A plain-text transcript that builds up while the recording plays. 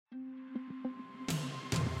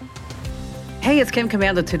Hey, it's Kim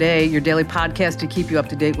Commando Today, your daily podcast to keep you up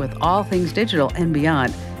to date with all things digital and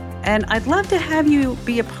beyond. And I'd love to have you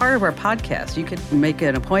be a part of our podcast. You can make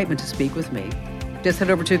an appointment to speak with me. Just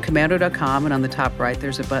head over to commando.com, and on the top right,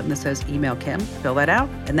 there's a button that says Email Kim. Fill that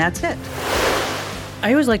out, and that's it.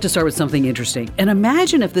 I always like to start with something interesting. And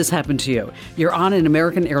imagine if this happened to you. You're on an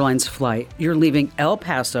American Airlines flight. You're leaving El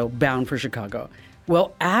Paso, bound for Chicago.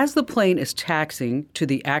 Well, as the plane is taxiing to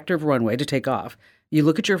the active runway to take off, you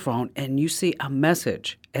look at your phone and you see a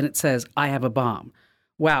message, and it says, I have a bomb.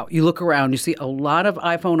 Wow, you look around, you see a lot of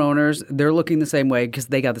iPhone owners, they're looking the same way because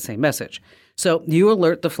they got the same message. So you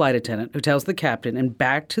alert the flight attendant who tells the captain, and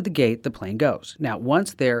back to the gate the plane goes. Now,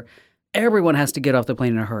 once there, everyone has to get off the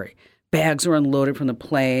plane in a hurry. Bags are unloaded from the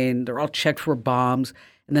plane, they're all checked for bombs,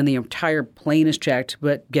 and then the entire plane is checked.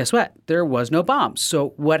 But guess what? There was no bomb.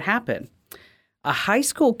 So what happened? A high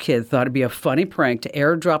school kid thought it'd be a funny prank to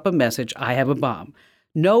airdrop a message, I have a bomb.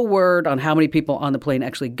 No word on how many people on the plane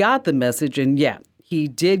actually got the message, and yeah, he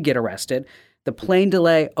did get arrested. The plane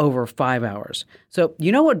delay over 5 hours. So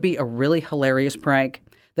you know what would be a really hilarious prank?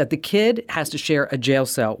 That the kid has to share a jail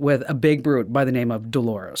cell with a big brute by the name of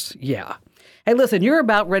Dolores. Yeah. Hey, listen, you're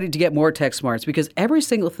about ready to get more tech smarts because every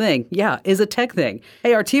single thing, is a tech thing.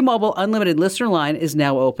 Hey, our T-Mobile Unlimited listener line is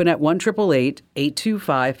now open at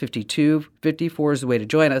 1-888-825-5254 is the way to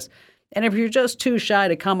join us. And if you're just too shy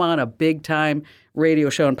to come on a big-time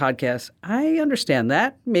radio show and podcast, I understand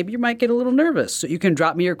that. Maybe you might get a little nervous. So you can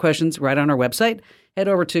drop me your questions right on our website. Head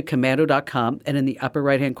over to commando.com, and in the upper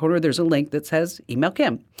right-hand corner, there's a link that says Email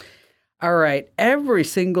Kim. All right, every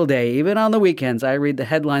single day, even on the weekends, I read the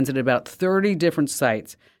headlines at about 30 different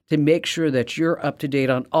sites to make sure that you're up to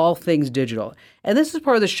date on all things digital. And this is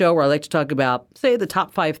part of the show where I like to talk about, say, the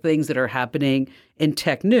top 5 things that are happening in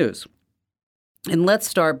tech news. And let's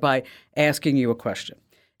start by asking you a question.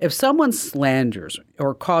 If someone slanders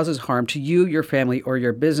or causes harm to you, your family, or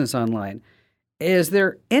your business online, is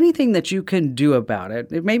there anything that you can do about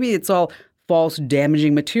it? Maybe it's all false,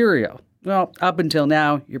 damaging material. Well, up until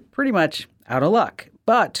now, you're pretty much out of luck.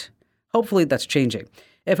 But hopefully that's changing.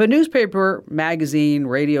 If a newspaper, magazine,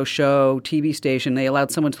 radio show, TV station, they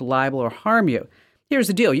allowed someone to libel or harm you, here's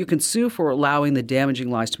the deal. You can sue for allowing the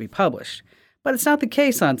damaging lies to be published. But it's not the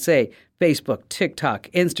case on, say, Facebook, TikTok,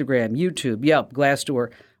 Instagram, YouTube, Yelp,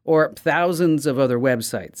 Glassdoor, or thousands of other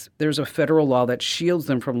websites. There's a federal law that shields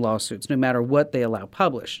them from lawsuits no matter what they allow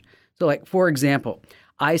published. So, like, for example,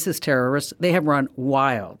 ISIS terrorists, they have run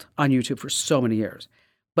wild on YouTube for so many years.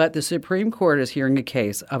 But the Supreme Court is hearing a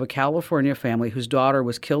case of a California family whose daughter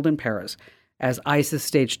was killed in Paris as ISIS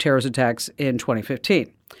staged terrorist attacks in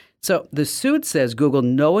 2015. So the suit says Google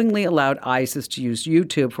knowingly allowed ISIS to use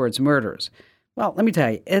YouTube for its murders. Well, let me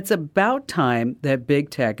tell you, it's about time that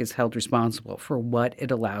big tech is held responsible for what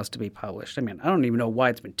it allows to be published. I mean, I don't even know why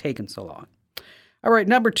it's been taking so long. All right,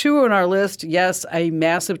 number 2 on our list, yes, a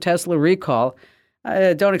massive Tesla recall.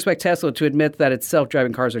 Don't expect Tesla to admit that its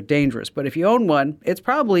self-driving cars are dangerous, but if you own one, it's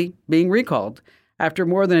probably being recalled after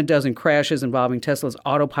more than a dozen crashes involving Tesla's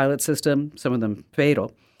autopilot system, some of them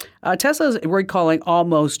fatal. Tesla is recalling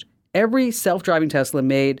almost every self-driving Tesla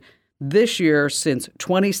made this year since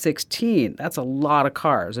 2016. That's a lot of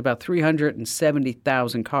cars, about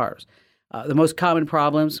 370,000 cars. The most common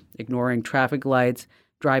problems, ignoring traffic lights,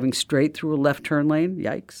 driving straight through a left turn lane,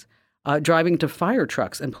 yikes. Driving to fire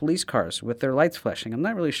trucks and police cars with their lights flashing. I'm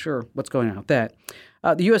not really sure what's going on with that.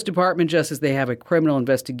 The U.S. Department of Justice, they have a criminal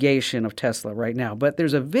investigation of Tesla right now, but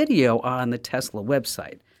there's a video on the Tesla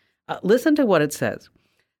website. Listen to what it says.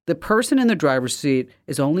 The person in the driver's seat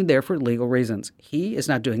is only there for legal reasons. He is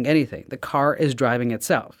not doing anything. The car is driving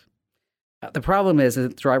itself. The problem is that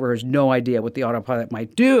the driver has no idea what the autopilot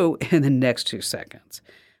might do in the next 2 seconds,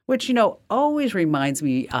 which, always reminds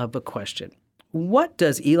me of a question. What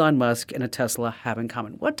does Elon Musk and a Tesla have in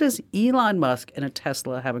common? What does Elon Musk and a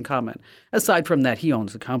Tesla have in common, aside from that he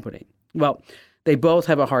owns the company? Well, they both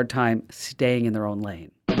have a hard time staying in their own lane.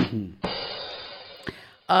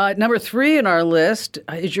 Number 3 in our list,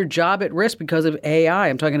 is your job at risk because of AI?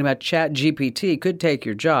 I'm talking about ChatGPT. Could take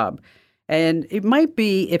your job. And it might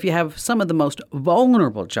be if you have some of the most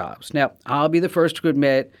vulnerable jobs. Now, I'll be the first to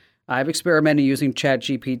admit I've experimented using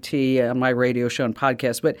ChatGPT on my radio show and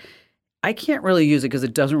podcast, but I can't really use it because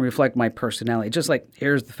it doesn't reflect my personality. Just like,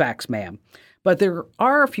 here's the facts, ma'am. But there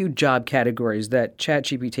are a few job categories that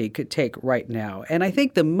ChatGPT could take right now. And I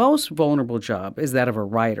think the most vulnerable job is that of a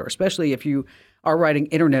writer, especially if you are writing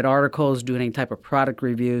internet articles, doing any type of product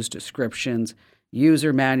reviews, descriptions,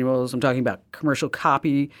 user manuals. I'm talking about commercial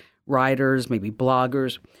copy writers, maybe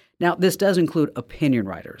bloggers. Now, this does include opinion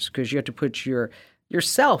writers because you have to put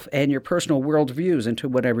yourself and your personal worldviews into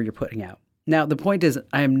whatever you're putting out. Now, the point is,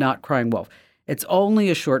 I am not crying wolf. It's only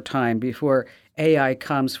a short time before AI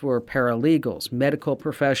comes for paralegals, medical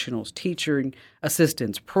professionals, teaching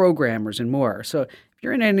assistants, programmers, and more. So if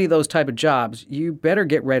you're in any of those type of jobs, you better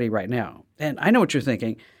get ready right now. And I know what you're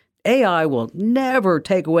thinking. AI will never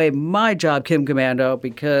take away my job, Kim Commando,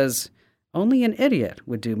 because only an idiot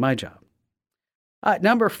would do my job.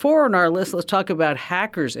 Number 4 on our list, let's talk about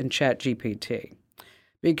hackers and ChatGPT.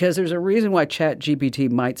 Because there's a reason why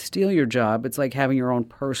ChatGPT might steal your job. It's like having your own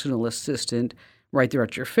personal assistant right there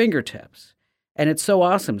at your fingertips. And it's so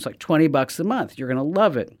awesome. It's like $20 a month. You're going to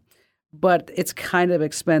love it. But it's kind of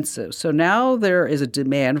expensive. So now there is a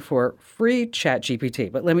demand for free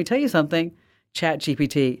ChatGPT. But let me tell you something.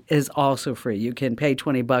 ChatGPT is also free. You can pay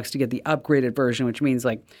 $20 to get the upgraded version, which means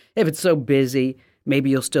like if it's so busy,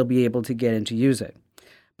 maybe you'll still be able to get in to use it.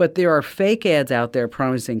 But there are fake ads out there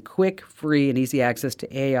promising quick, free, and easy access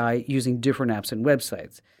to AI using different apps and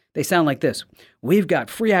websites. They sound like this. We've got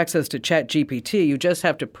free access to ChatGPT. You just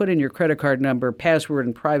have to put in your credit card number, password,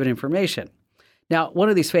 and private information. Now, one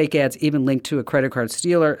of these fake ads even linked to a credit card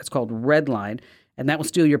stealer. It's called Redline, and that will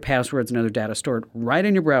steal your passwords and other data stored right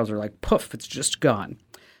in your browser. Like, poof, it's just gone.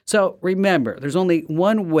 So remember, there's only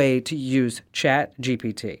one way to use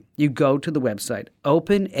ChatGPT. You go to the website,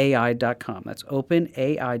 openai.com. That's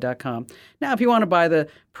openai.com. Now, if you want to buy the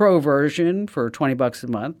pro version for $20 a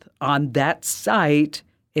month, on that site,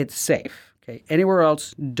 it's safe. Okay, anywhere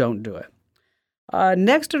else, don't do it.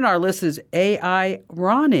 Next on our list is AI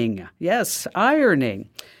ironing. Yes, ironing.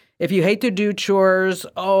 If you hate to do chores,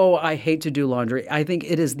 I hate to do laundry. I think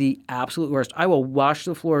it is the absolute worst. I will wash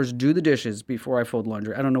the floors, do the dishes before I fold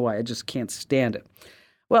laundry. I don't know why. I just can't stand it.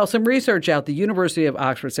 Well, some research out the University of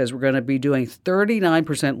Oxford says we're going to be doing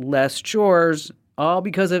 39% less chores, all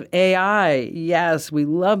because of AI. Yes, we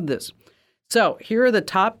love this. So here are the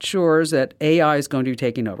top chores that AI is going to be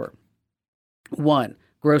taking over. 1,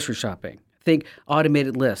 grocery shopping. Think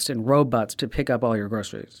automated lists and robots to pick up all your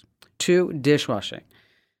groceries. 2, dishwashing.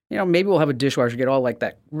 Maybe we'll have a dishwasher get all like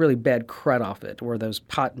that really bad crud off it, or those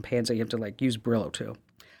pot and pans that you have to like use Brillo to.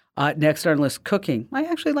 Next on the list, cooking. I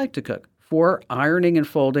actually like to cook. 4, ironing and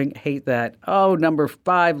folding. Hate that. Number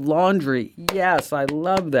 5, laundry. Yes, I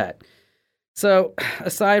love that. So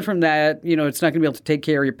aside from that, it's not going to be able to take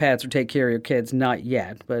care of your pets or take care of your kids. Not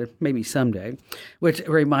yet, but maybe someday. Which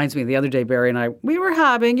reminds me, the other day, Barry and I, we were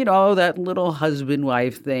having, that little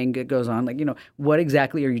husband-wife thing that goes on. Like, what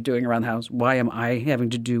exactly are you doing around the house? Why am I having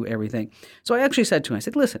to do everything? So I actually said to him, I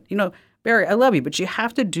said, listen, Barry, I love you, but you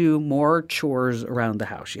have to do more chores around the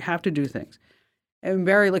house. You have to do things. And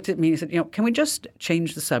Barry looked at me and he said, can we just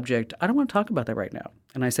change the subject? I don't want to talk about that right now.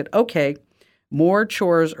 And I said, okay. More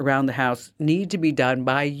chores around the house need to be done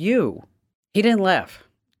by you. He didn't laugh.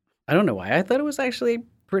 I don't know why. I thought it was actually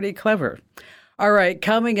pretty clever. All right,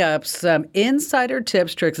 coming up, some insider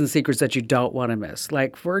tips, tricks, and secrets that you don't want to miss.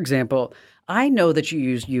 Like, for example, I know that you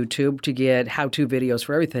use YouTube to get how-to videos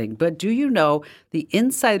for everything, but do you know the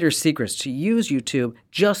insider secrets to use YouTube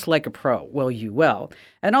just like a pro? Well, you will.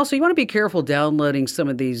 And also, you want to be careful downloading some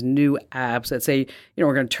of these new apps that say,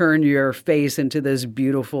 we're going to turn your face into this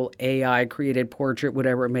beautiful AI-created portrait,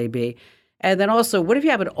 whatever it may be. And then also, what if you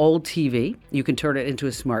have an old TV? You can turn it into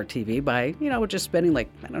a smart TV by, just spending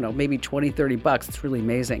maybe $20, $30. It's really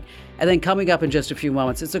amazing. And then coming up in just a few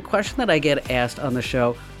moments, it's a question that I get asked on the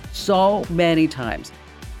show so many times.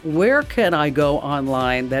 Where can I go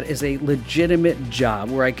online that is a legitimate job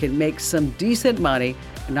where I can make some decent money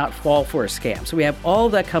and not fall for a scam? So we have all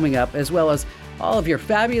of that coming up, as well as all of your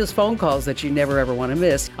fabulous phone calls that you never ever want to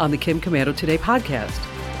miss on the Kim Commando Today podcast.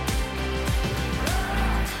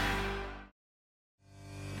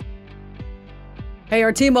 Hey,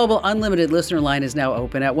 our T-Mobile Unlimited listener line is now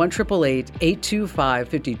open at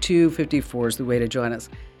 1-888-825-5254 is the way to join us.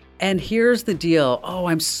 And here's the deal.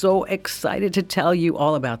 I'm so excited to tell you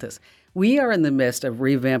all about this. We are in the midst of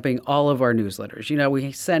revamping all of our newsletters.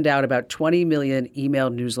 We send out about 20 million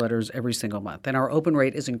email newsletters every single month, and our open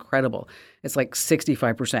rate is incredible. It's like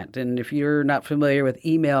 65%. And if you're not familiar with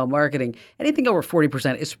email marketing, anything over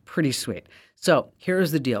 40% is pretty sweet. So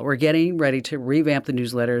here's the deal. We're getting ready to revamp the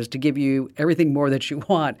newsletters to give you everything more that you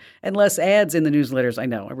want and less ads in the newsletters. I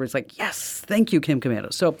know. Everyone's like, yes, thank you, Kim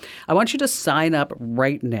Commando. So I want you to sign up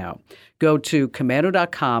right now. Go to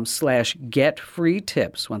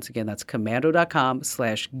commando.com/getfreetips. Once again, that's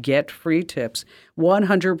commando.com/getfreetips.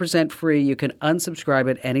 100% free. You can unsubscribe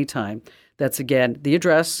at any time. That's, again, the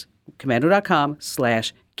address,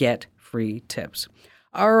 commando.com/getfreetips.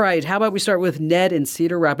 All right. How about we start with Ned in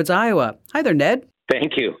Cedar Rapids, Iowa. Hi there, Ned.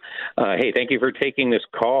 Thank you. Hey, thank you for taking this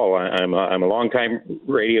call. I'm a longtime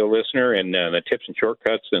radio listener, and the tips and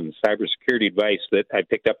shortcuts and cybersecurity advice that I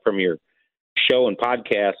picked up from your show and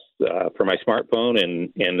podcast for my smartphone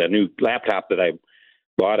and a new laptop that I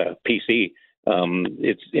bought, a PC.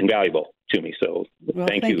 It's invaluable to me. So Well,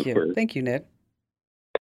 thank you. Thank you, Ned.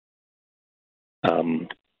 Um,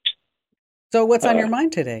 So what's on your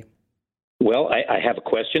mind today? well, I have a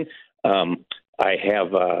question. I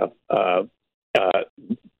have a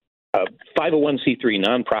 501c3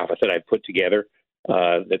 nonprofit that I put together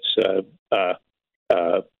that's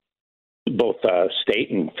both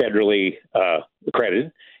state and federally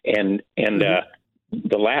accredited. And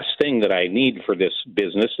the last thing that I need for this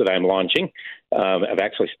business that I'm launching, I've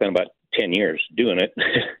actually spent about 10 years doing it,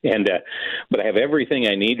 but I have everything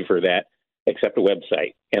I need for that except a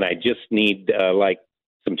website. And I just need like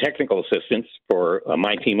some technical assistance for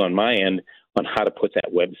my team on my end on how to put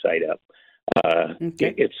that website up.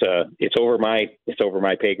 Okay. It's over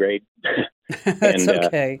my pay grade. That's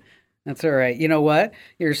okay. That's all right. You know what?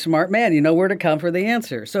 You're a smart man. You know where to come for the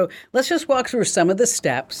answer. So let's just walk through some of the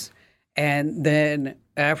steps. And then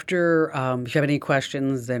after, if you have any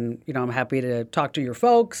questions, then, I'm happy to talk to your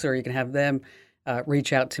folks, or you can have them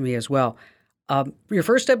reach out to me as well. Your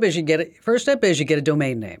first step is you get a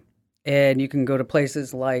domain name. And you can go to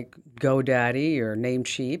places like GoDaddy or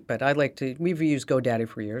Namecheap, but we've used GoDaddy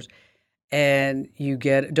for years. And you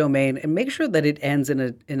get a domain, and make sure that it ends in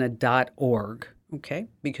a .org, okay?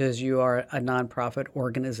 Because you are a nonprofit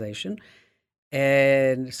organization.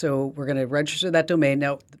 And so we're going to register that domain.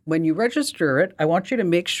 Now, when you register it, I want you to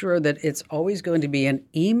make sure that it's always going to be an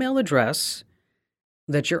email address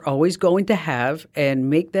that you're always going to have, and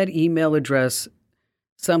make that email address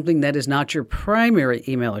something that is not your primary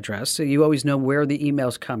email address, so you always know where the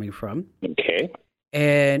email's coming from. Okay.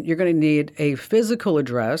 And you're going to need a physical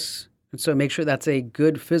address, and so make sure that's a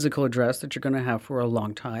good physical address that you're going to have for a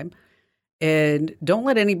long time. And don't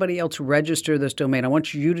let anybody else register this domain. I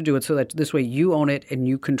want you to do it so that this way you own it and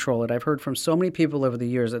you control it. I've heard from so many people over the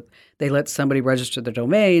years that they let somebody register the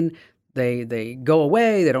domain, they go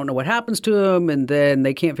away, they don't know what happens to them, and then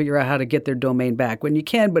they can't figure out how to get their domain back. When you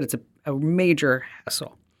can, but it's a major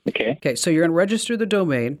hassle. Okay, so you're going to register the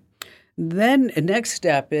domain. Then the next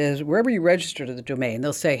step is wherever you register to the domain,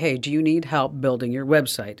 they'll say, hey, do you need help building your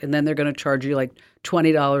website? And then they're going to charge you like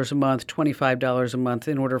 $20 a month, $25 a month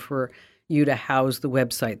in order for you to house the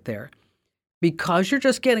website there. Because you're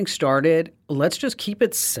just getting started, let's just keep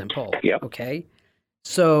it simple. Yep. Okay?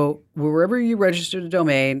 So wherever you register the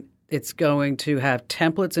domain, it's going to have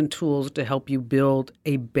templates and tools to help you build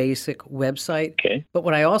a basic website. Okay. But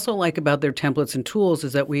what I also like about their templates and tools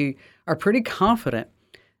is that we are pretty confident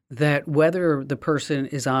that whether the person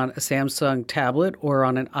is on a Samsung tablet or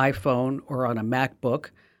on an iPhone or on a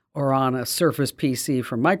MacBook or on a Surface PC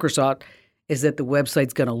from Microsoft, is that the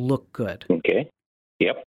website's going to look good. Okay.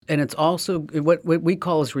 Yep. And it's also what we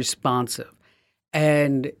call is responsive.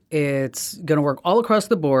 And it's going to work all across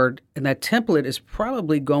the board. And that template is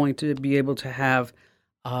probably going to be able to have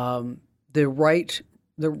the right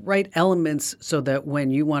elements so that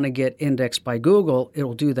when you want to get indexed by Google,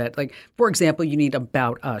 it'll do that. Like, for example, you need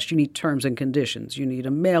About Us, you need terms and conditions, you need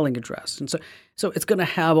a mailing address. And so it's going to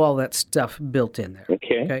have all that stuff built in there.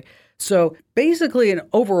 Okay. So basically,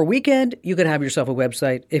 over a weekend, you could have yourself a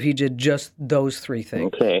website if you did just those three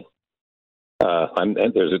things. Okay.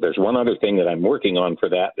 There's one other thing that I'm working on for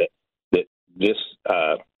that this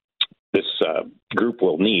group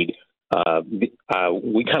will need.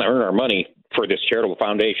 We kind of earn our money for this charitable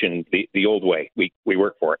foundation the old way. We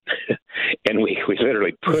work for it, and we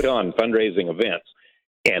literally put on fundraising events.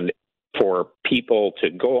 And for people to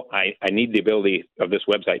go, I need the ability of this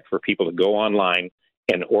website for people to go online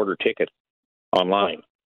and order tickets online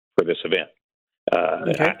for this event.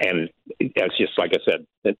 Okay. And that's just, like I said,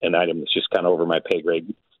 an item that's just kind of over my pay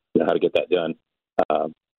grade, how to get that done.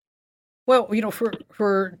 Well,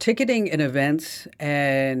 for ticketing and events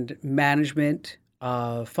and management,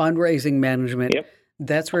 fundraising management, Yep.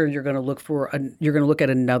 That's where you're going to look at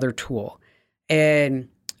another tool. And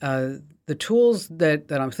the tools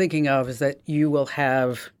that I'm thinking of is that you will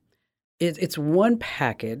have, it's one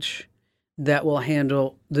package that will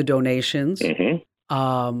handle the donations,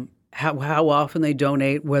 Mm-hmm. How often they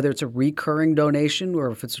donate, whether it's a recurring donation or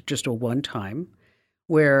if it's just a one-time,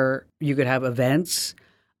 where you could have events,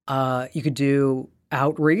 you could do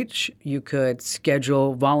outreach, you could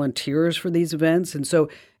schedule volunteers for these events. And so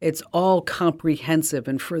it's all comprehensive.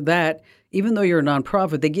 And for that, even though you're a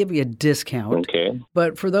nonprofit, they give you a discount. Okay.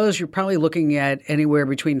 But for those, you're probably looking at anywhere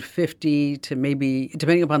between 50 to maybe,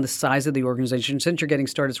 depending upon the size of the organization, since you're getting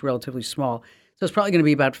started, it's relatively small. So it's probably going to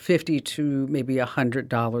be about $50 to maybe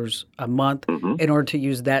 $100 a month Mm-hmm. in order to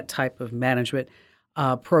use that type of management.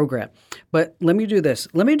 program. But let me do this.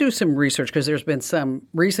 Let me do some research because there's been some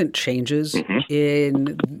recent changes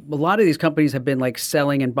in a lot of these companies have been like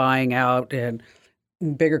selling and buying out and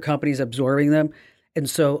bigger companies absorbing them. And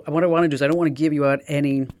so what I want to do is I don't want to give you out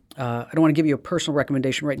any I don't want to give you a personal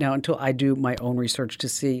recommendation right now until I do my own research to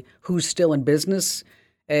see who's still in business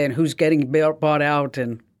and who's getting bought out.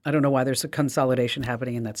 And I don't know why there's a consolidation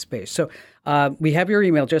happening in that space. So we have your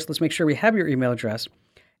email. Just let's make sure we have your email address.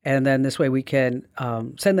 And then this way we can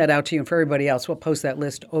send that out to you. And for everybody else, we'll post that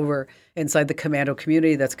list over inside the Komando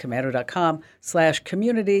community. That's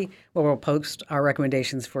komando.com/community, where we'll post our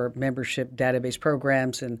recommendations for membership database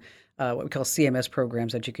programs and what we call CMS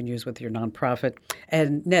programs that you can use with your nonprofit.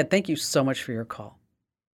 And Ned, thank you so much for your call.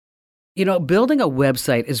 You know, building a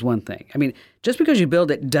website is one thing. I mean, just because you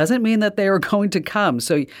build it doesn't mean that they are going to come.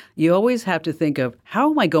 So you always have to think of,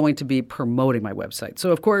 how am I going to be promoting my website?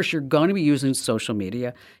 So, of course, you're going to be using social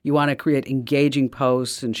media. You want to create engaging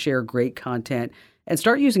posts and share great content and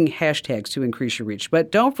start using hashtags to increase your reach.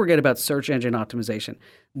 But don't forget about search engine optimization.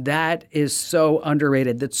 That is so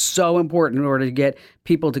underrated. That's so important in order to get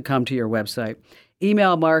people to come to your website.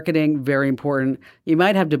 Email marketing, very important. You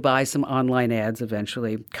might have to buy some online ads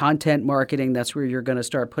eventually. Content marketing, that's where you're going to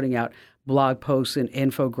start putting out blog posts and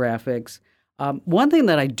infographics. One thing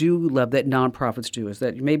that I do love that nonprofits do is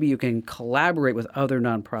that maybe you can collaborate with other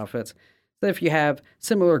nonprofits so if you have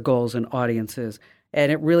similar goals and audiences,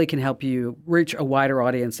 and it really can help you reach a wider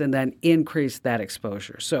audience and then increase that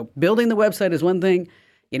exposure. So building the website is one thing.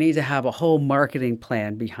 You need to have a whole marketing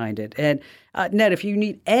plan behind it. And Ned, if you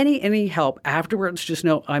need any help afterwards, just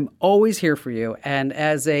know I'm always here for you. And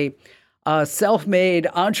as a self-made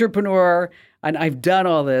entrepreneur, and I've done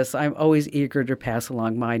all this, I'm always eager to pass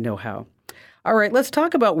along my know-how. All right, let's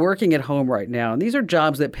talk about working at home right now. And these are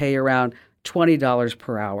jobs that pay around $20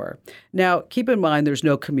 per hour. Now, keep in mind there's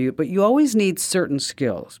no commute, but you always need certain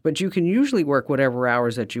skills. But you can usually work whatever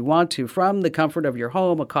hours that you want to from the comfort of your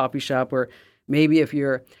home, a coffee shop, or maybe if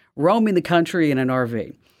you're roaming the country in an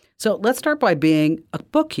RV. So let's start by being a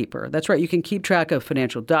bookkeeper. That's right. You can keep track of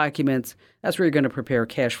financial documents. That's where you're going to prepare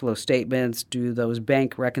cash flow statements, do those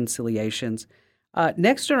bank reconciliations.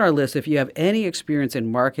 Next on our list, if you have any experience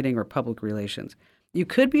in marketing or public relations, you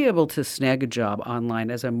could be able to snag a job online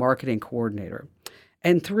as a marketing coordinator.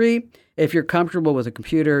 And 3, if you're comfortable with a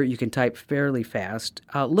computer, you can type fairly fast.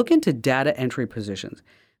 Look into data entry positions.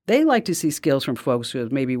 They like to see skills from folks who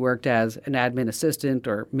have maybe worked as an admin assistant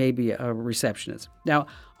or maybe a receptionist. Now,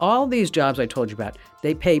 all these jobs I told you about,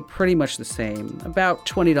 they pay pretty much the same, about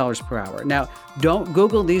 $20 per hour. Now, don't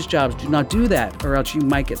Google these jobs. Do not do that, or else you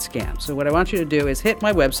might get scammed. So what I want you to do is hit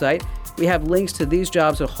my website. We have links to these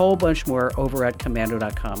jobs, a whole bunch more over at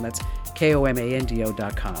komando.com. That's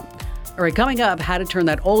komando.com. All right, coming up, how to turn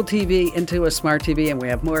that old TV into a smart TV. And we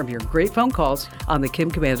have more of your great phone calls on the Kim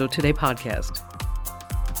Komando Today podcast.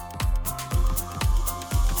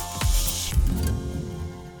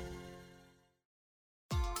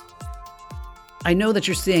 I know that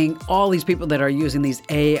you're seeing all these people that are using these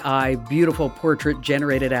AI beautiful portrait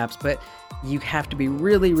generated apps, but you have to be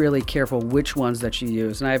really, really careful which ones that you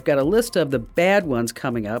use. And I've got a list of the bad ones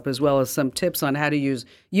coming up, as well as some tips on how to use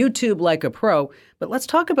YouTube like a pro. But let's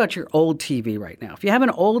talk about your old TV right now. If you have an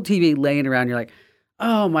old TV laying around, you're like,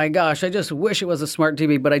 oh my gosh, I just wish it was a smart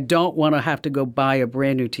TV, but I don't want to have to go buy a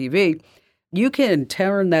brand new TV. You can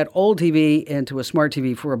turn that old TV into a smart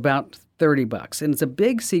TV for about $30. And it's a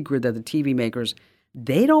big secret that the TV makers,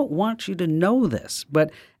 they don't want you to know this.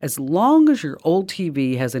 But as long as your old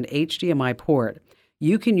TV has an HDMI port,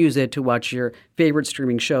 you can use it to watch your favorite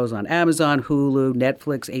streaming shows on Amazon, Hulu,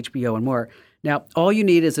 Netflix, HBO, and more. Now, all you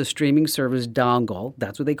need is a streaming service dongle,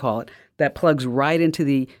 that's what they call it, that plugs right into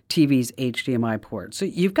the TV's HDMI port. So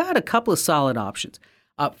you've got a couple of solid options.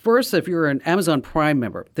 First, if you're an Amazon Prime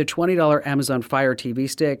member, the $20 Amazon Fire TV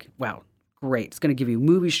stick, wow, great. It's going to give you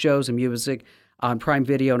movies, shows, and music on Prime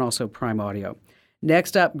Video and also Prime Audio.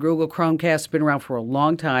 Next up, Google Chromecast has been around for a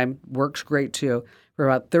long time, works great too. For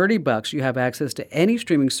about $30, you have access to any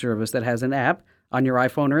streaming service that has an app on your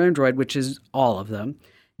iPhone or Android, which is all of them.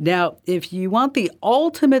 Now, if you want the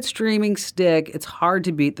ultimate streaming stick, it's hard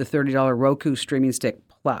to beat the $30 Roku Streaming Stick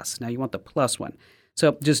Plus. Now, you want the Plus one.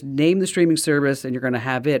 So just name the streaming service, and you're going to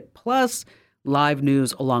have it plus live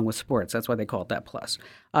news along with sports. That's why they call it that plus.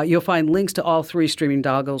 You'll find links to all 3 streaming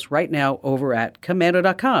dongles right now over at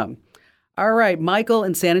komando.com. All right, Michael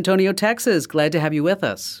in San Antonio, Texas. Glad to have you with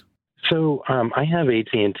us. So I have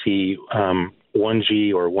AT&T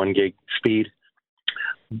 1G or 1 gig speed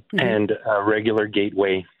and a regular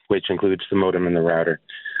gateway, which includes the modem and the router.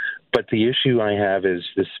 But the issue I have is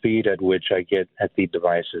the speed at which I get at the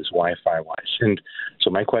devices Wi-Fi wise. And so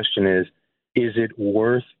my question is is it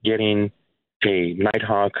worth getting a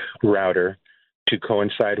Nighthawk router to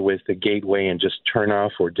coincide with the gateway and just turn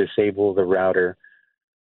off or disable the router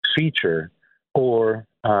feature? Or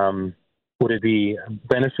would it be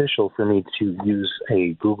beneficial for me to use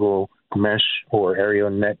a Google Mesh or Area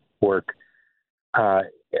Network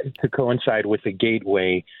to coincide with the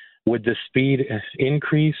gateway? Would the speed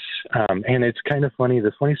increase? And it's kind of funny.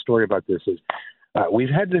 The funny story about this is we've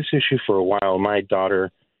had this issue for a while. My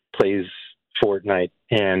daughter plays Fortnite,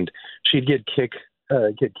 and she'd get kicked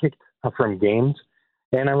from games.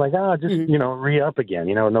 And I'm like, just, re-up again,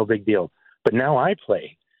 no big deal. But now I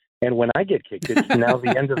play. And when I get kicked, it's now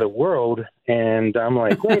the end of the world. And I'm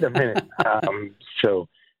like, wait a minute. So,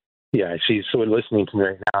 yeah, she's sort of listening to me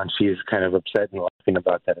right now, and she's kind of upset and laughing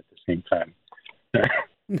about that at the same time.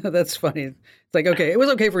 No, that's funny. It's like, okay, it was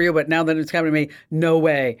okay for you, but now that it's happening to me, no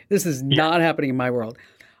way. This is not happening in my world.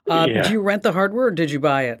 Did you rent the hardware or did you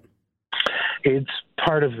buy it? It's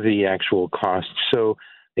part of the actual cost. So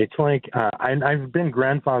it's like I've been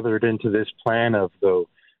grandfathered into this plan of the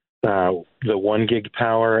 1 gig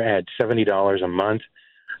power at $70 a month.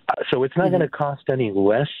 So it's not going to cost any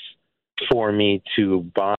less for me to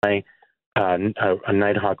buy a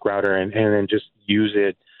Nighthawk router and then just use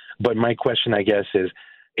it. But my question, I guess, is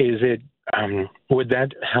it would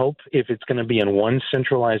that help if it's going to be in one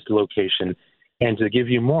centralized location? And to give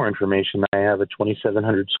you more information, I have a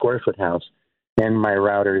 2,700 square foot house, and my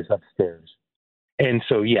router is upstairs. And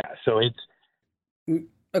so, so it's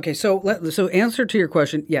okay. So answer to your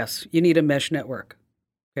question: yes, you need a mesh network.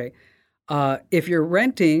 Okay. If you're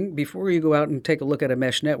renting, before you go out and take a look at a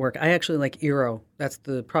mesh network, I actually like Eero. That's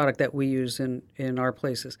the product that we use in our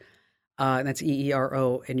places. And that's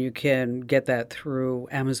EERO, and you can get that through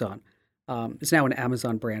Amazon. It's now an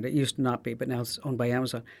Amazon brand. It used to not be, but now it's owned by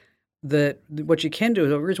Amazon. What you can do,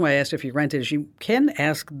 the reason why I asked if you rent it is you can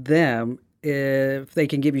ask them if they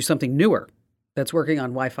can give you something newer that's working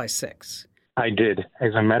on Wi-Fi 6. I did.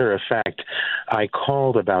 As a matter of fact, I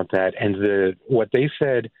called about that, and what they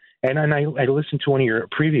said, and I listened to one of your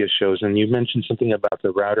previous shows, and you mentioned something about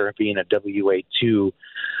the router being a WA2,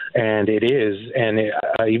 and it is. And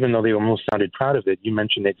even though they almost sounded proud of it, you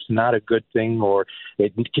mentioned it's not a good thing or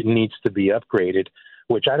it needs to be upgraded,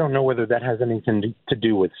 which I don't know whether that has anything to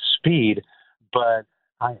do with speed, but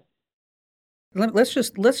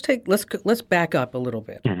let's back up a little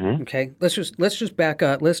bit. Mm-hmm. Okay, let's just back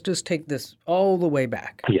up. Let's just take this all the way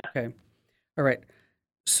back. Yeah. Okay. All right.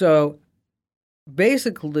 So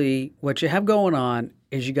basically, what you have going on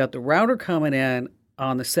is you got the router coming in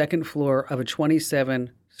on the second floor of a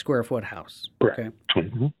 27 square foot house. Right. Okay.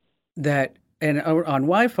 Mm-hmm. And on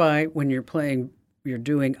Wi-Fi, when you're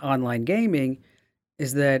doing online gaming,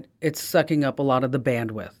 is that it's sucking up a lot of the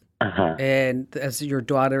bandwidth. Uh-huh. And as your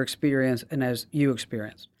daughter experienced and as you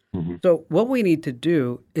experienced. Mm-hmm. So what we need to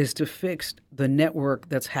do is to fix the network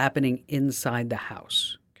that's happening inside the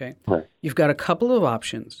house. Okay. Right. You've got a couple of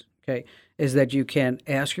options. Okay. Is that you can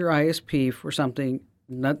ask your ISP for something.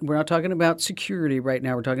 We're not talking about security right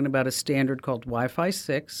now. We're talking about a standard called Wi-Fi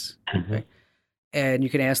 6. Mm-hmm. Okay. And you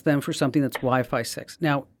can ask them for something that's Wi-Fi 6.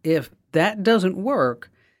 Now, if that doesn't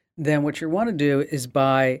work, then what you want to do is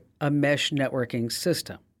buy a mesh networking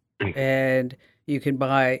system. And you can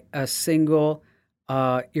buy a single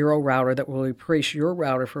Eero router that will replace your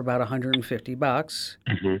router for about $150.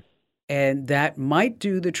 Mm-hmm. And that might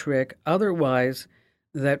do the trick. Otherwise,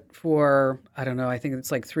 that for, I don't know, I think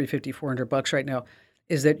it's like $350, $400 right now,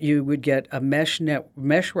 is that you would get a mesh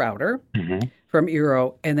router from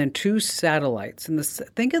Eero and then 2 satellites. And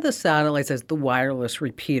think of the satellites as the wireless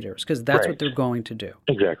repeaters, because that's what they're going to do.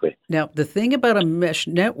 Exactly. Now, the thing about a mesh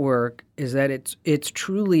network is that it's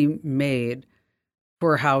truly made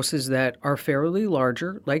for houses that are fairly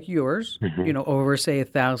larger, like yours, over, say,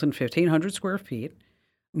 1,000, 1,500 square feet,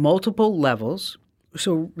 multiple levels.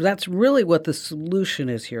 So that's really what the solution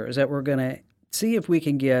is here, is that we're going to see if we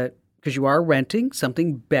can get, because you are renting,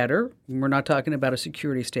 something better. We're not talking about a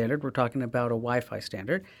security standard. We're talking about a Wi-Fi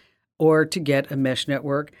standard, or to get a mesh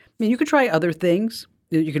network. I mean, you could try other things.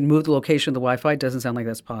 You can move the location of the Wi-Fi. It doesn't sound like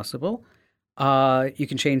that's possible. You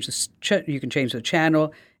can change the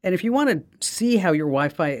channel. And if you want to see how your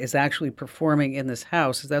Wi-Fi is actually performing in this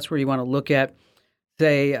house, that's where you want to look at,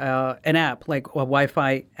 say, an app like a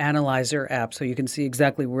Wi-Fi analyzer app, so you can see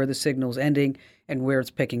exactly where the signal's ending and where it's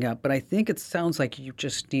picking up. But I think it sounds like you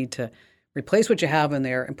just need to replace what you have in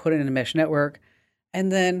there and put it in a mesh network,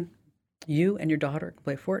 and then you and your daughter can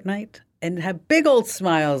play Fortnite and have big old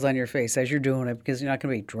smiles on your face as you're doing it, because you're not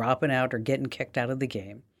going to be dropping out or getting kicked out of the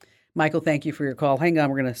game. Michael, thank you for your call. Hang on,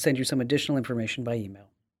 we're going to send you some additional information by email.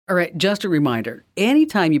 All right, just a reminder,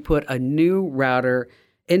 anytime you put a new router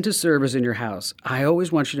into servers in your house, I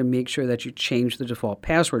always want you to make sure that you change the default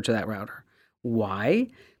password to that router. Why?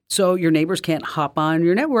 So your neighbors can't hop on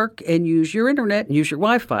your network and use your internet and use your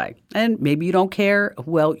Wi-Fi. And maybe you don't care.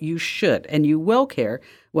 Well, you should. And you will care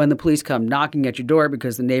when the police come knocking at your door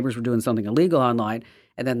because the neighbors were doing something illegal online.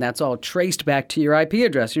 And then that's all traced back to your IP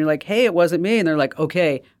address. And you're like, hey, it wasn't me. And they're like,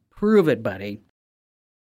 okay, prove it, buddy.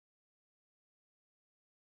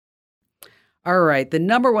 All right, the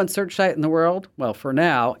number one search site in the world, well, for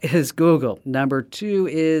now, is Google. Number 2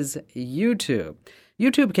 is YouTube.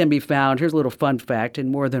 YouTube can be found, here's a little fun fact,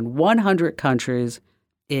 in more than 100 countries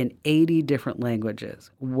in 80 different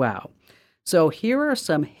languages. Wow. So here are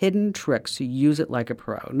some hidden tricks to use it like a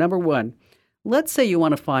pro. Number 1, let's say you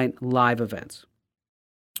want to find live events.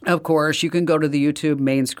 Of course, you can go to the YouTube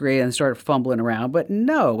main screen and start fumbling around, but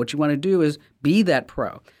no, what you want to do is be that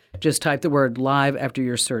pro. Just type the word live after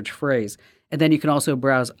your search phrase. And then you can also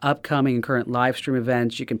browse upcoming and current live stream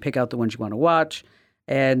events. You can pick out the ones you want to watch.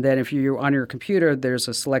 And then if you're on your computer, there's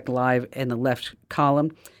a select live in the left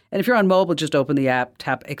column. And if you're on mobile, just open the app,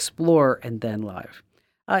 tap Explore, and then live.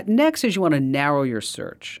 Next is you want to narrow your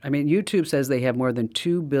search. I mean, YouTube says they have more than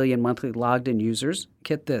 2 billion monthly logged in users.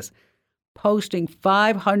 Get this, posting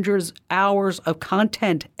 500 hours of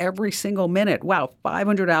content every single minute. Wow,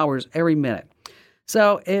 500 hours every minute.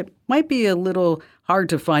 So it might be a little hard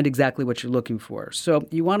to find exactly what you're looking for. So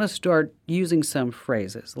you want to start using some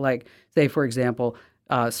phrases like, say, for example,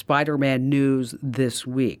 Spider-Man news this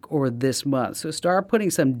week or this month. So start putting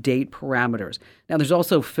some date parameters. Now, there's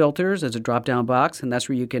also filters as a drop-down box, and that's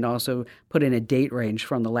where you can also put in a date range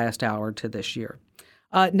from the last hour to this year.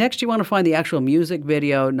 Next, you want to find the actual music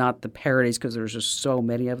video, not the parodies, because there's just so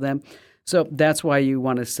many of them. So that's why you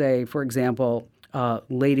want to say, for example,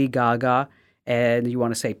 Lady Gaga, and you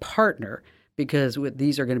want to say partner, because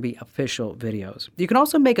these are going to be official videos. You can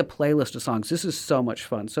also make a playlist of songs. This is so much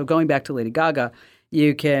fun. So going back to Lady Gaga,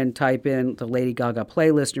 you can type in the Lady Gaga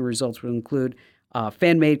playlist. Your results will include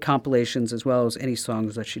fan-made compilations as well as any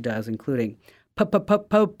songs that she does, including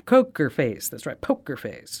Poker Face. That's right, Poker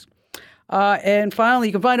Face. And finally,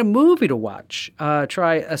 you can find a movie to watch.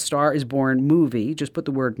 Try A Star is Born movie. Just put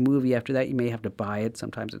the word movie after that. You may have to buy it.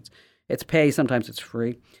 Sometimes it's pay, sometimes it's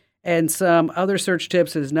free. And some other search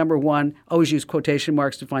tips is number 1, always use quotation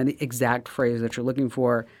marks to find the exact phrase that you're looking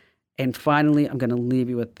for. And finally, I'm going to leave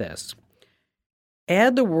you with this.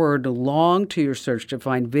 Add the word long to your search to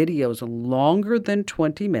find videos longer than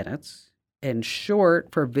 20 minutes and short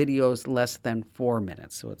for videos less than 4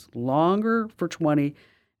 minutes. So it's longer for 20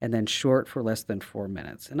 and then short for less than 4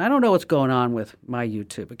 minutes. And I don't know what's going on with my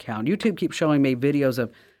YouTube account. YouTube keeps showing me videos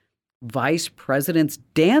of vice presidents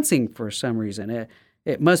dancing for some reason.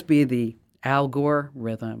 It must be the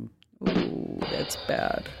algorithm. Ooh, that's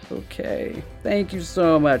bad. Okay. Thank you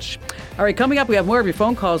so much. All right, coming up, we have more of your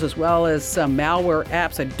phone calls as well as some malware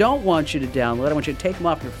apps I don't want you to download. I want you to take them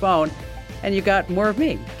off your phone. And you got more of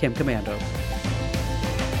me, Kim Commando.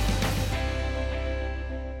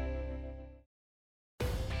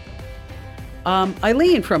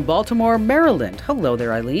 Eileen from Baltimore, Maryland. Hello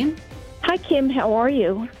there, Eileen. Hi, Kim. How are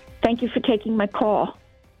you? Thank you for taking my call.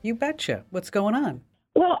 You betcha. What's going on?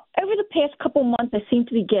 Well, over the past couple months, I seem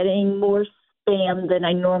to be getting more spam than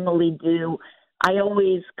I normally do. I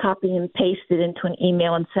always copy and paste it into an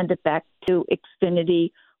email and send it back to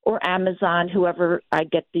Xfinity or Amazon, whoever I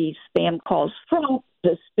get the spam calls from,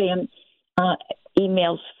 the spam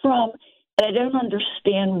emails from. And I don't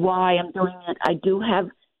understand why I'm doing it. I do have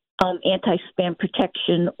anti-spam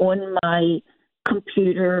protection on my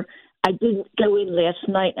computer. I did go in last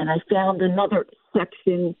night and I found another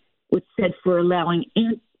section which said for allowing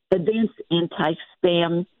advanced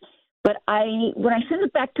anti-spam. But when I send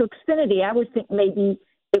it back to Xfinity, I would think maybe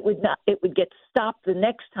it would get stopped the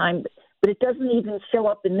next time, but it doesn't even show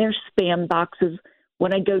up in their spam boxes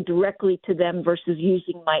when I go directly to them versus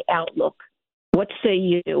using my Outlook. What say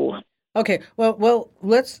you? Okay, well,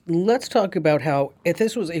 let's talk about how if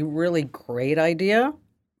this was a really great idea,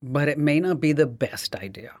 but it may not be the best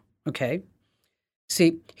idea. Okay.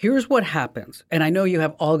 See, here's what happens. And I know you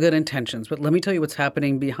have all good intentions, but let me tell you what's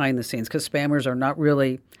happening behind the scenes, because spammers are not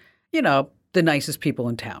really, the nicest people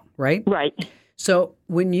in town, right? Right. So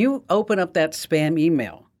when you open up that spam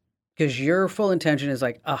email, because your full intention is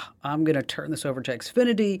like, I'm going to turn this over to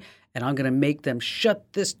Xfinity and I'm going to make them shut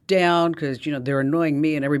this down because, they're annoying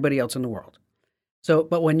me and everybody else in the world. So,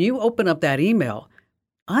 but when you open up that email,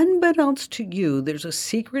 unbeknownst to you, there's a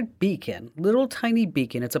secret beacon, little tiny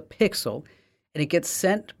beacon. It's a pixel. And it gets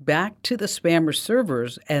sent back to the spammer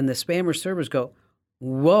servers, and the spammer servers go,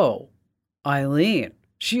 whoa, Eileen,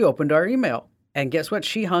 she opened our email. And guess what?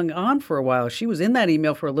 She hung on for a while. She was in that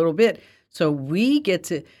email for a little bit. So we get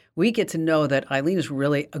to know that Eileen is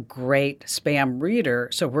really a great spam reader.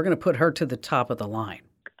 So we're going to put her to the top of the line.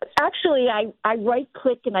 Actually, I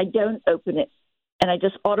right-click and I don't open it, and I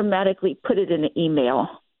just automatically put it in an email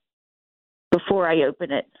before I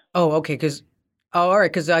open it. Oh, okay. All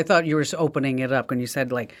right. Because I thought you were just opening it up when you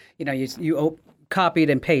said, like, you copied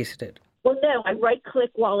and pasted. Well, no, I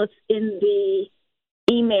right-click while it's in the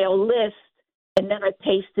email list, and then I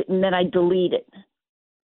paste it, and then I delete it,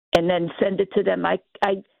 and then send it to them. I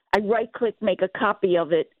right-click, make a copy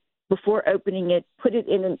of it before opening it, put it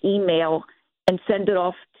in an email, and send it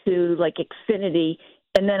off to, like, Xfinity,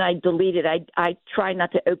 and then I delete it. I try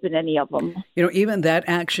not to open any of them. Even that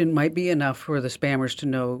action might be enough for the spammers to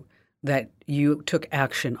know that you took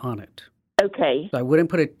action on it. Okay. So I wouldn't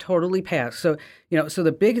put it totally past. So, so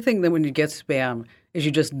the big thing that when you get spam is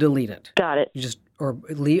you just delete it. Got it. You just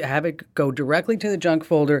have it go directly to the junk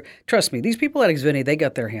folder. Trust me, these people at Xfinity, they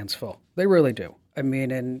got their hands full. They really do. I mean,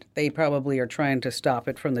 and they probably are trying to stop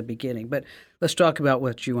it from the beginning. But let's talk about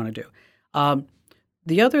what you want to do.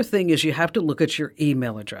 The other thing is you have to look at your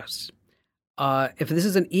email address. If this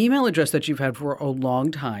is an email address that you've had for a long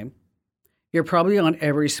time, you're probably on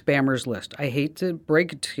every spammer's list. I hate to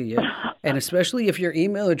break it to you. And especially if your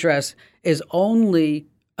email address is only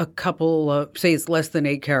a couple of, say it's less than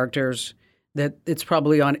 8 characters, that it's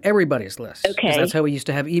probably on everybody's list. Okay. 'Cause that's how we used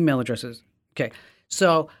to have email addresses. Okay.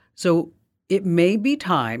 So it may be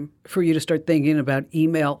time for you to start thinking about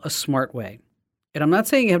email a smart way. And I'm not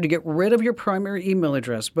saying you have to get rid of your primary email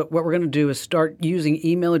address, but what we're going to do is start using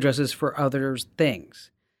email addresses for other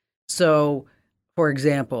things. So, for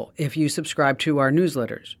example, if you subscribe to our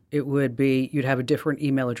newsletters, it would be you'd have a different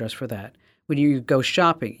email address for that. When you go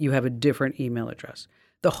shopping, you have a different email address.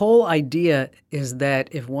 The whole idea is that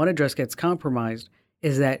if one address gets compromised,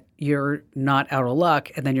 is that you're not out of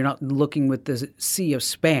luck and then you're not looking with this sea of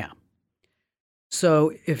spam.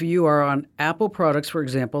 So if you are on Apple products, for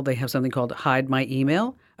example, they have something called Hide My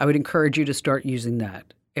Email. I would encourage you to start using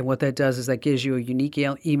that. And what that does is that gives you a unique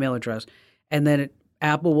email address, and then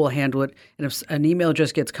Apple will handle it. And if an email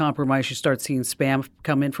address gets compromised, you start seeing spam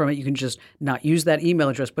come in from it, you can just not use that email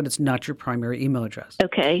address, but it's not your primary email address.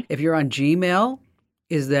 Okay. If you're on Gmail,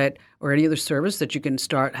 or any other service that you can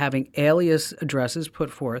start having alias addresses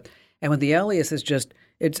put forth. And when the alias is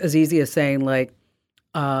it's as easy as saying like,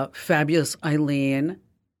 Fabulous Eileen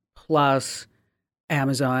plus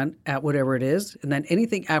Amazon at whatever it is. And then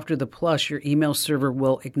anything after the plus, your email server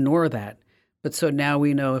will ignore that. But so now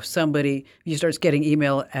we know if you starts getting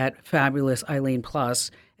email at Fabulous Eileen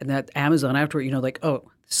plus and that Amazon afterward, like,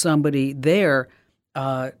 oh, somebody there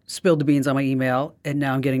spilled the beans on my email and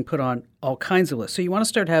now I'm getting put on all kinds of lists. So you want to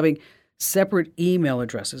start having separate email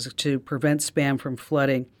addresses to prevent spam from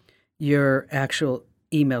flooding your actual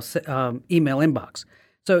email inbox.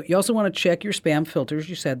 So you also want to check your spam filters.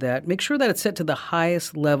 You said that. Make sure that it's set to the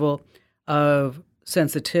highest level of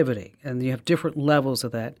sensitivity, and you have different levels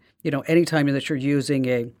of that. Anytime that you're using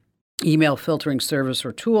a email filtering service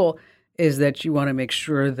or tool, is that you want to make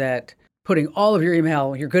sure that putting all of your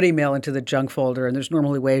good email into the junk folder, and there's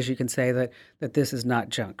normally ways you can say that this is not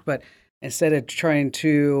junk. But instead of trying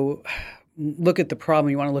to look at the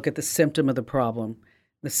problem, you want to look at the symptom of the problem.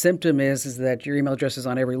 The symptom is that your email address is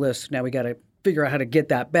on every list. Now we got to figure out how to get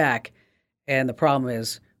that back. And the problem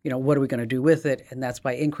is, what are we going to do with it? And that's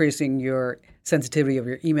by increasing your sensitivity of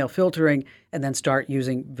your email filtering and then start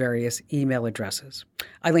using various email addresses.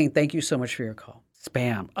 Eileen, thank you so much for your call.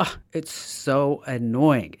 Spam. It's so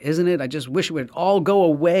annoying, isn't it? I just wish it would all go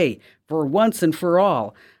away for once and for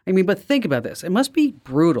all. I mean, but think about this. It must be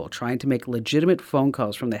brutal trying to make legitimate phone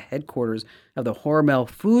calls from the headquarters of the Hormel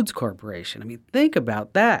Foods Corporation. I mean, think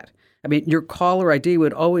about that. I mean, your caller ID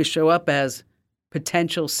would always show up as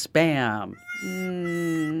potential spam.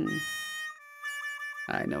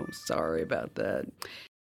 I know. Sorry about that.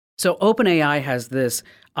 So OpenAI has this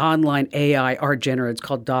online AI art generator. It's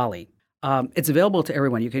called DALL-E. It's available to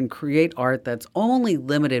everyone. You can create art that's only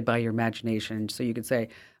limited by your imagination. So you could say,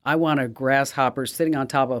 I want a grasshopper sitting on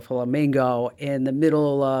top of a flamingo in the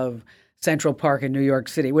middle of Central Park in New York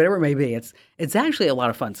City, whatever it may be. It's actually a lot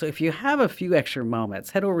of fun. So if you have a few extra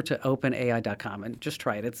moments, head over to openai.com and just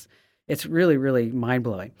try it. It's really, really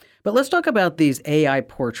mind-blowing. But let's talk about these AI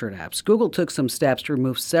portrait apps. Google took some steps to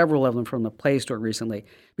remove several of them from the Play Store recently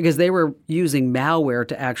because they were using malware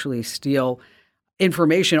to actually steal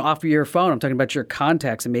information off of your phone. I'm talking about your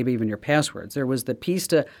contacts and maybe even your passwords. There was the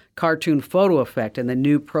Pista cartoon photo effect and the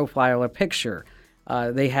new profiler picture.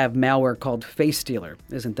 They have malware called Face Stealer.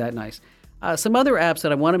 Isn't that nice? Some other apps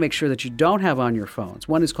that I want to make sure that you don't have on your phones.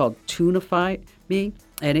 One is called Tunify Me,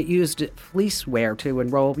 and it used fleeceware to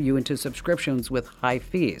enroll you into subscriptions with high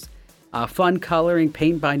fees. fun coloring,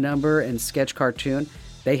 paint by number, and sketch cartoon.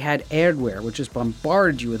 They had adware, which just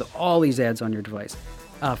bombarded you with all these ads on your device.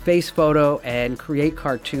 Face photo and create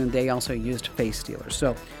cartoon, they also used face stealers.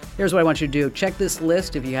 So here's what I want you to do. Check this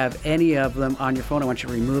list. If you have any of them on your phone, I want you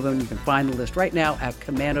to remove them. You can find the list right now at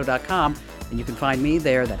komando.com, and you can find me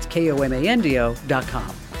there. That's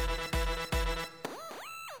komando.com.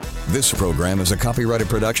 This program is a copyrighted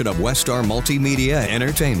production of Westar Multimedia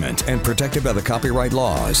Entertainment and protected by the copyright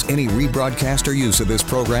laws. Any rebroadcast or use of this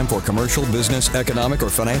program for commercial, business, economic, or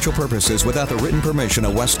financial purposes without the written permission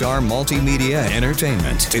of Westar Multimedia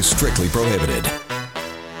Entertainment is strictly prohibited.